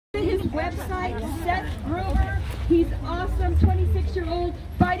website, Seth Gruber. He's awesome, 26-year-old,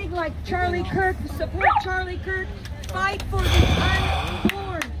 fighting like Charlie Kirk. Support Charlie Kirk. Fight for the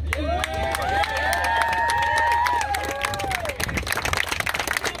unborn.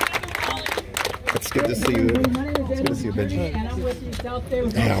 It's good to see you. It's good to see you, Benji. And I'm with you, South Bay.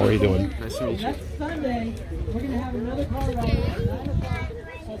 Hey, how are you doing? Nice to meet you. Next Sunday, we're going to have another car ride at 9 o'clock.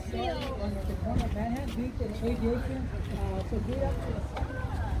 So stay on the corner of Manhattan Beach and Aviation. So get up to the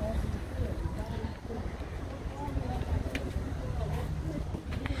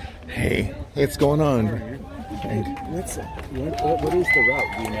Hey, what's going on? Hey. What is the route?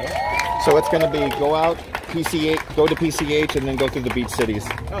 Do you know? So it's going to be go out, PCH, go to PCH, and then go through the beach cities.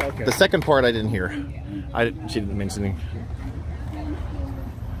 Oh, okay. The second part I didn't hear. She didn't mention anything.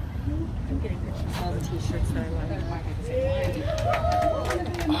 I'm getting pictures of all the t-shirts that I love.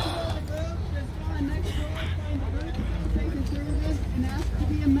 And ask to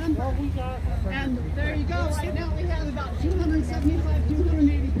be a member. And there you go. Right now we have about 275,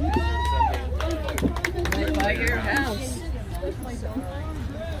 280 people. Right by your house.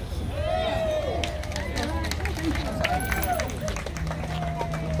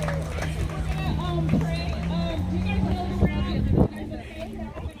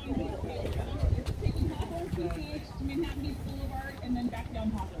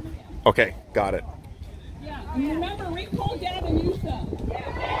 Okay, got it. Yeah, and remember, recall Gavin Newsom.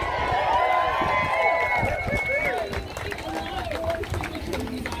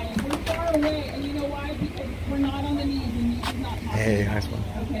 We're far away, and you know why? Because we're not on the knees, and knees is not possible. Hey, nice one.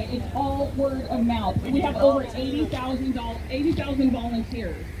 Okay, it's all word of mouth. We have over 80,000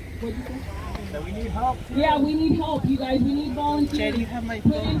 volunteers. What'd you say? So we need help. Yeah, we need help, you guys. We need volunteers. Jay, do you have my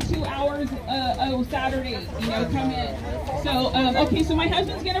Put in 2 hours Saturday, come in. So, okay, so my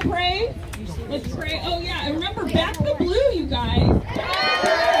husband's gonna pray. Let's pray. Oh yeah, and remember, back the blue, you guys.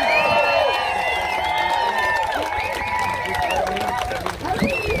 Our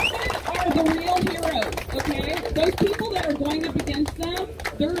policemen are the real heroes, okay? Those people that are going up against them,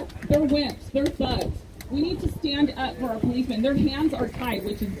 they're wimps, they're thugs. We need to stand up for our policemen. Their hands are tied,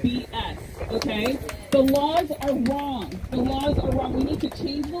 which is BS, okay? The laws are wrong. The laws are wrong. We need to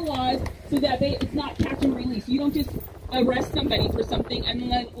change the laws so that it's not catch and release. You don't just arrest somebody for something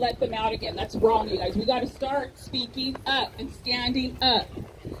and then let them out again. That's wrong, you guys. We got to start speaking up and standing up.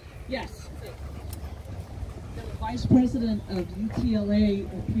 Yes. The vice president of UTLA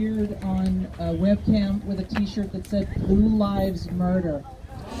appeared on a webcam with a t-shirt that said Blue Lives Murder.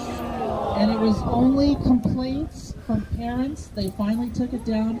 And it was only complaints from parents. They finally took it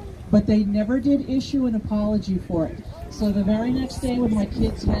down, but they never did issue an apology for it. So the very next day when my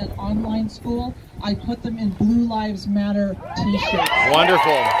kids had online school, I put them in Blue Lives Matter t-shirts.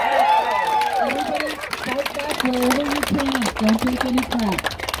 Wonderful. Everybody fight back wherever you can. Don't take any crap.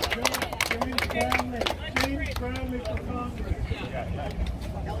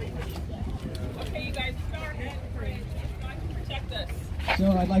 Okay, you guys, start and pray. God can protect us. So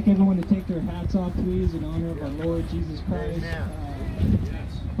I'd like everyone to take their hats off, please, in honor of our Lord Jesus Christ.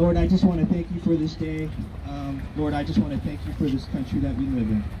 Lord, I just want to thank you for this day. Lord, I just want to thank you for this country that we live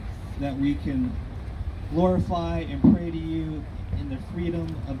in, that we can glorify and pray to you in the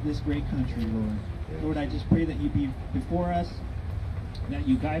freedom of this great country, Lord. Lord, I just pray that you be before us, that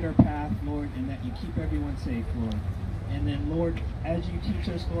you guide our path, Lord, and that you keep everyone safe, Lord. And then, Lord, as you teach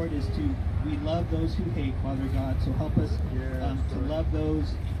us, Lord, we love those who hate, Father God, so help us to love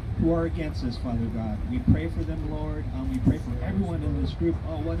those who are against us, Father God. We pray for them, Lord. We pray for everyone in this group.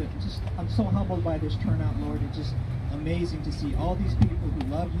 Oh, I'm so humbled by this turnout, Lord. It's just amazing to see all these people who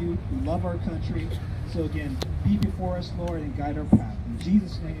love you, who love our country. So again, be before us, Lord, and guide our path. In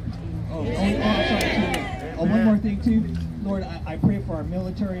Jesus' name. One more thing, too. Lord, I pray for our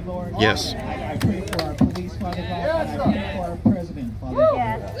military, Lord. Yes. I pray for our police, Father God. And I pray for our president, Father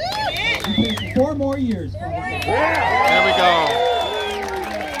God. We pray for 4 more years, Father God. There we go.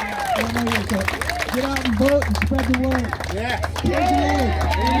 4 more years. So get out and vote and spread the word. Yeah. Spread the word.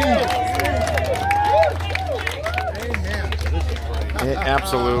 Yeah,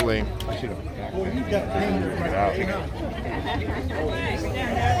 absolutely.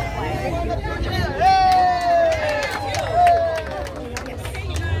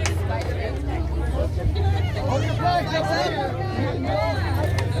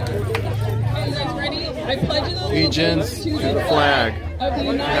 I pledge Allegiance to the flag of the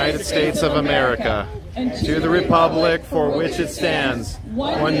United States of America, and to the republic for which it stands,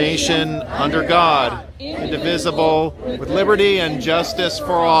 one nation, under God, indivisible, with liberty and justice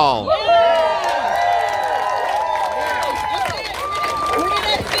for all. We're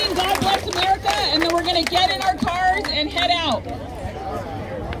going to sing God Bless America, and then we're going to get in our cars and head out.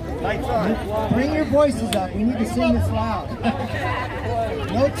 Bring your voices up. We need to sing this loud.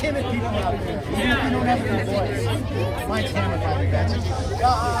 No timid people out there. Even if you don't have a good voice. Mine's hammered by the bench.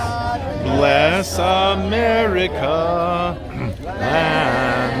 God bless America,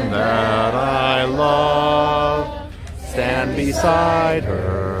 land that I love. Stand beside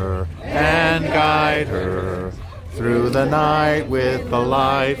her and guide her through the night with the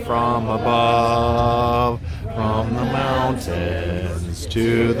light from above. From the mountains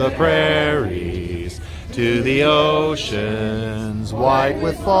to the prairies, to the oceans white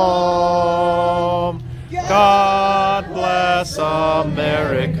with foam. God bless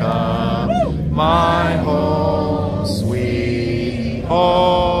America, my home, sweet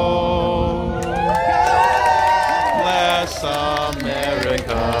home. Bless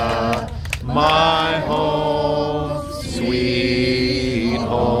America, my home, sweet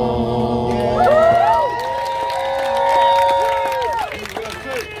home.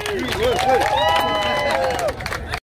 Good.